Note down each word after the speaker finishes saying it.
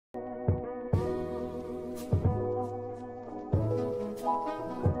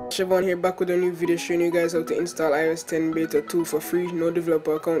Siobhan here, back with a new video showing you guys how to install iOS 10 beta 2 for free. No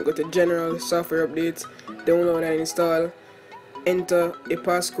developer account. Go to general, software updates, download and install, enter a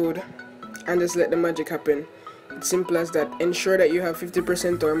passcode, and just let the magic happen. It's simple as that. Ensure that you have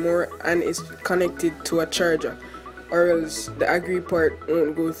 50% or more and it's connected to a charger, or else the agree part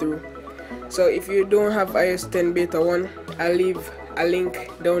won't go through. So if you don't have iOS 10 beta 1, I'll leave a link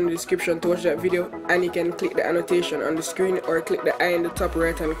down in the description to watch that video, and you can click the annotation on the screen or click the eye in the top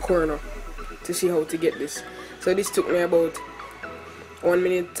right hand corner to see how to get this. So this took me about 1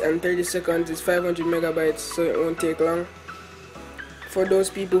 minute and 30 seconds. It's 500 megabytes, so it won't take long. For those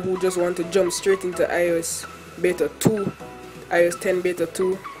people who just want to jump straight into iOS beta 2, iOS 10 beta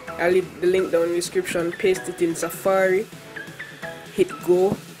 2, I'll leave the link down in the description. Paste it in Safari, hit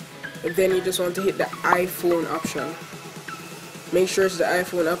go, and then you just want to hit the iPhone option. Make sure it's the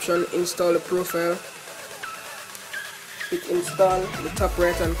iPhone option. Install the profile. Hit install, the top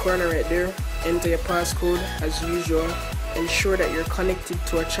right hand corner right there. Enter your passcode as usual. Ensure that you're connected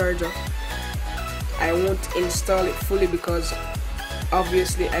to a charger. I won't install it fully because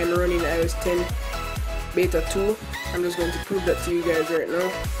obviously I'm running iOS 10 beta 2. I'm just going to prove that to you guys right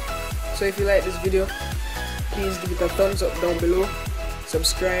now. So if you like this video, please give it a thumbs up down below.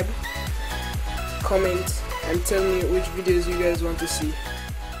 Subscribe, comment, and tell me which videos you guys want to see.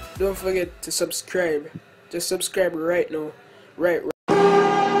 Don't forget to subscribe. Just subscribe right now. Right